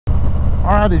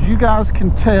All right, as you guys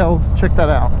can tell, check that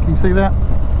out. Can you see that?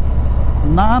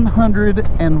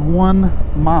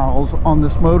 901 miles on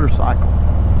this motorcycle.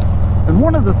 And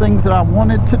one of the things that I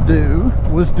wanted to do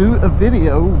was do a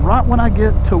video right when I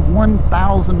get to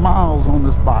 1,000 miles on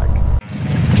this bike.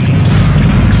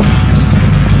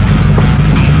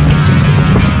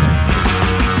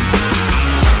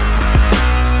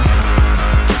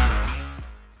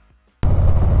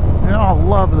 I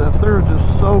love this. There are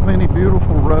just so many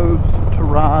beautiful roads to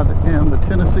ride in the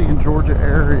Tennessee and Georgia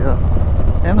area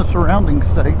and the surrounding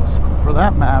states for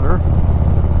that matter.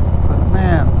 But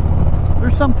man,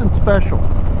 there's something special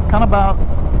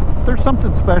there's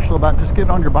something special about just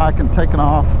getting on your bike and taking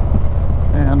off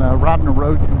and riding a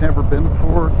road you've never been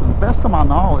before. To the best of my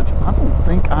knowledge, I don't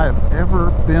think I have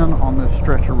ever been on this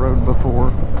stretch of road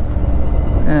before,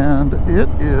 and it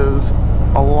is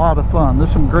a lot of fun.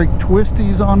 There's some great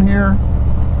twisties on here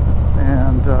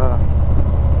and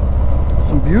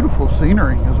some beautiful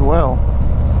scenery as well.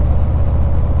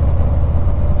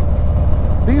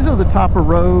 These are the type of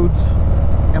roads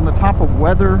and the type of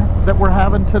weather that we're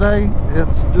having today.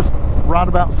 It's just right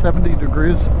about 70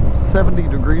 degrees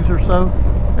or so,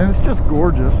 and it's just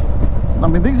gorgeous. I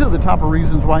mean, these are the type of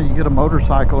reasons why you get a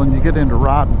motorcycle and you get into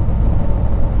riding.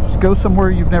 Just go somewhere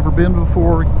you've never been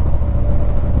before.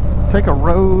 Take a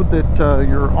road that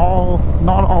you're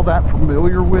not all that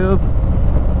familiar with.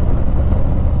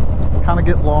 Kind of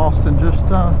get lost and just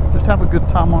have a good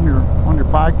time on your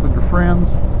bike with your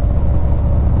friends.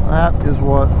 That is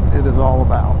what it is all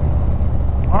about.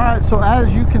 All right, so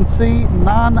as you can see,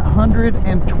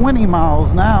 920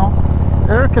 miles now.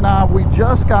 Eric and I, we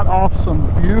just got off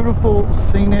some beautiful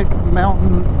scenic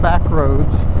mountain back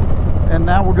roads, and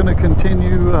now we're going to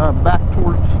continue back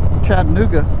towards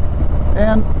Chattanooga.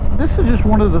 And this is just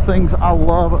one of the things I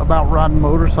love about riding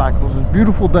motorcycles is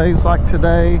beautiful days like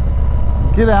today.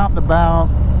 Get out and about.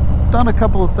 Done a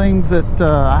couple of things that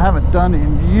I haven't done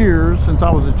in years since I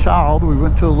was a child. We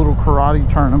went to a little karate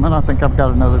tournament. I think I've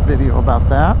got another video about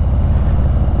that.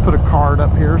 Put a card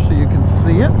up here so you can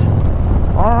see it.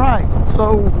 All right,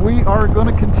 so we are going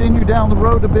to continue down the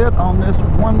road a bit on this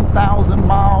 1,000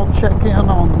 mile check-in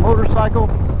on the motorcycle.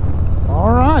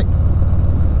 All right,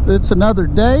 it's another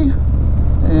day,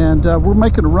 and we're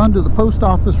making a run to the post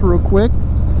office real quick.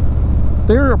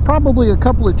 There are probably a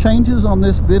couple of changes on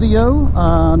this video.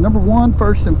 Number one,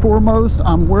 first and foremost,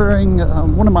 I'm wearing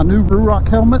one of my new Ruroc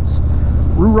helmets.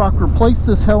 Ruroc replaced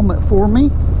this helmet for me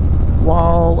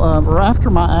or after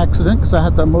my accident, because I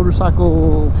had the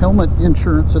motorcycle helmet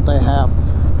insurance that they have.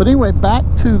 But anyway, back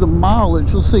to the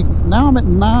mileage. You'll see now I'm at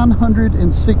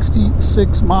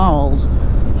 966 miles,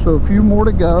 so a few more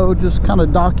to go, just kind of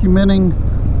documenting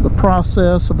the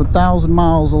process of 1,000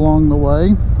 miles along the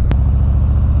way.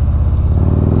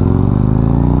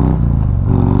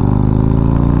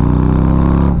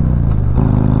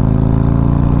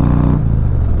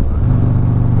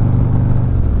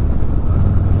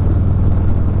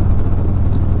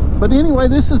 But anyway,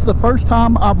 this is the first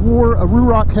time I've wore a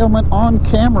Ruroc helmet on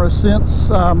camera since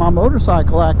my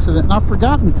motorcycle accident, and I've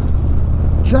forgotten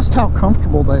just how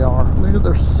comfortable they are. I mean,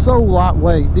 they're so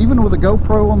lightweight, even with a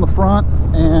GoPro on the front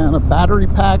and a battery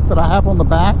pack that I have on the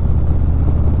back.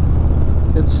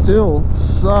 It's still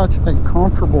such a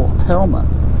comfortable helmet.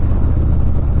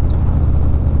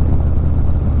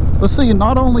 Let's see,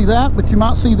 not only that, but you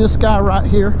might see this guy right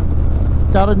here.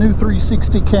 Got a new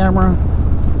 360 camera.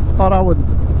 Thought I would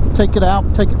take it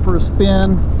out, take it for a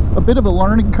spin. A bit of a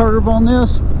learning curve on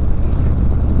this,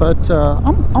 but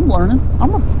I'm learning.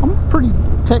 I'm a pretty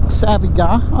tech savvy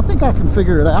guy. I think I can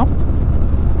figure it out.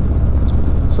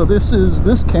 So this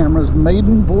camera's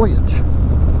maiden voyage.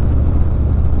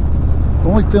 The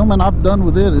only filming I've done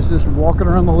with it is just walking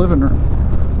around the living room.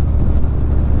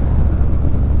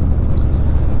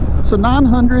 So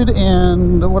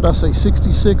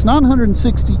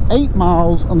 968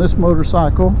 miles on this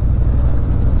motorcycle.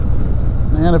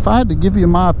 And if I had to give you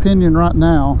my opinion right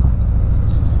now,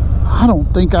 I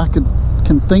don't think I can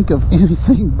think of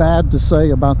anything bad to say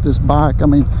about this bike. I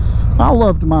mean, I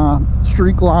loved my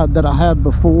Street Glide that I had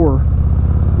before,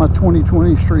 my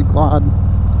 2020 Street Glide.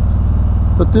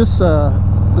 But this,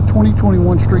 the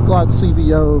 2021 Street Glide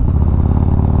CVO,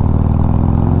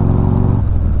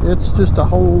 it's just a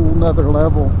whole nother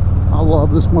level. I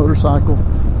love this motorcycle.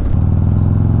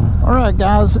 All right,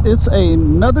 guys, it's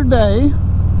another day.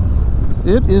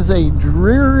 It is a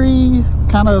dreary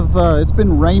kind of, it's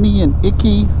been rainy and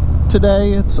icky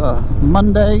today. It's a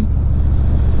Monday.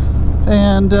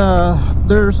 And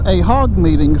there's a hog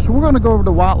meeting. So we're going to go over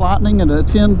to White Lightning and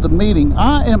attend the meeting.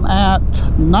 I am at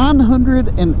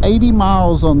 980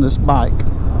 miles on this bike.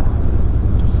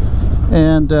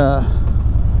 And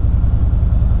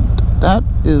That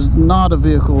is not a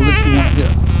vehicle that you want to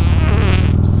hit.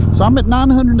 So I'm at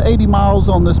 980 miles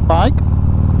on this bike,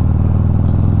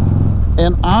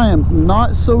 and I am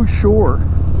not so sure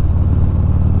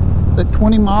that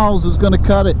 20 miles is going to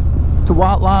cut it to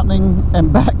White Lightning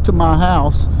and back to my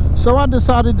house. So I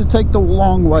decided to take the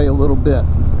long way a little bit.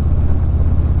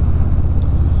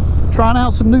 Trying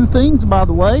out some new things, by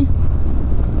the way.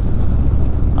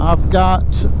 I've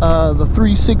got the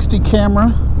 360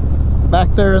 camera back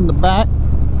there in the back,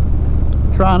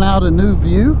 trying out a new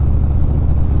view.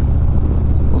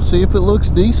 We'll see if it looks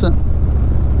decent.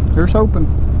 Here's hoping.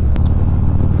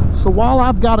 So while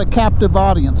I've got a captive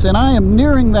audience and I am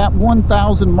nearing that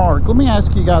 1,000 mark, let me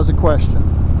ask you guys a question.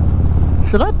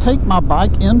 Should I take my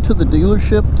bike into the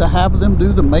dealership to have them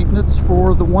do the maintenance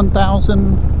for the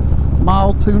 1,000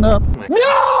 mile tune-up?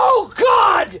 No,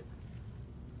 God!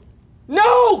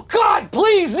 No, God,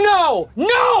 please, no!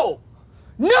 No!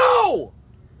 No!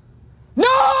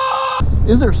 No!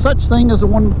 Is there such thing as a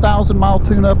 1,000 mile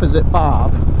tune-up? Is it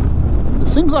 5? It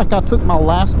seems like I took my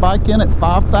last bike in at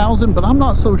 5,000, but I'm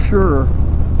not so sure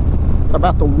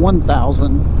about the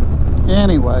 1,000.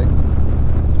 Anyway,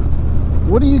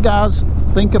 what do you guys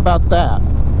think about that?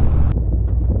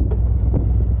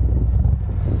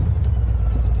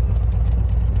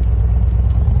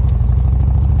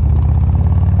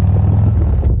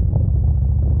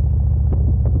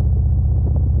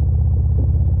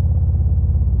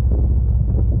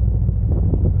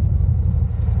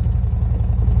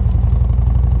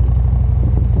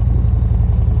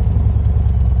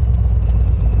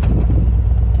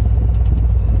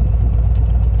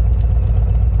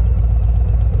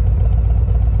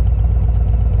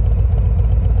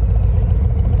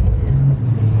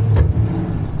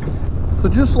 So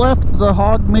just left the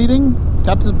hog meeting,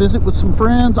 got to visit with some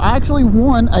friends. I actually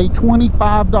won a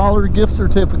 $25 gift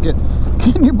certificate.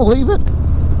 Can you believe it?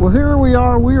 Well, here we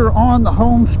are on the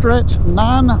home stretch,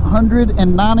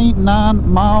 999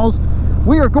 miles.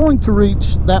 We are going to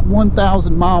reach that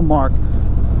 1,000 mile mark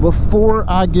before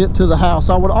I get to the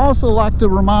house. I would also like to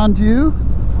remind you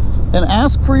and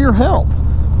ask for your help,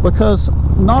 because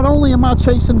not only am I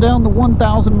chasing down the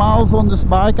 1,000 miles on this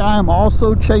bike, I am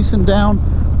also chasing down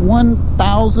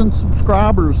 1,000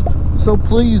 subscribers. So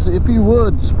please, if you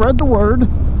would, spread the word.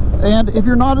 And if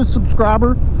you're not a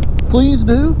subscriber, please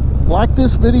do like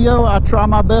this video. I try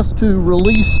my best to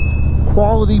release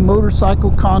quality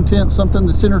motorcycle content, something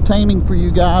that's entertaining for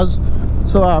you guys.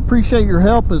 So I appreciate your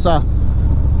help as I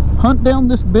hunt down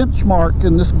this benchmark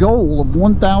and this goal of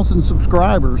 1,000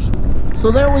 subscribers.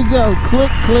 So there we go,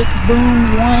 click, click,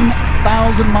 boom,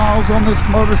 1,000 miles on this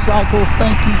motorcycle.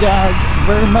 Thank you guys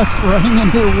very much for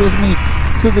hanging here with me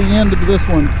to the end of this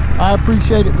one. I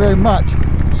appreciate it very much.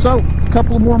 So a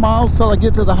couple of more miles till I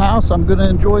get to the house. I'm going to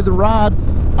enjoy the ride.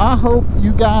 I hope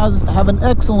you guys have an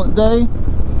excellent day.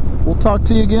 We'll talk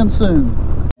to you again soon.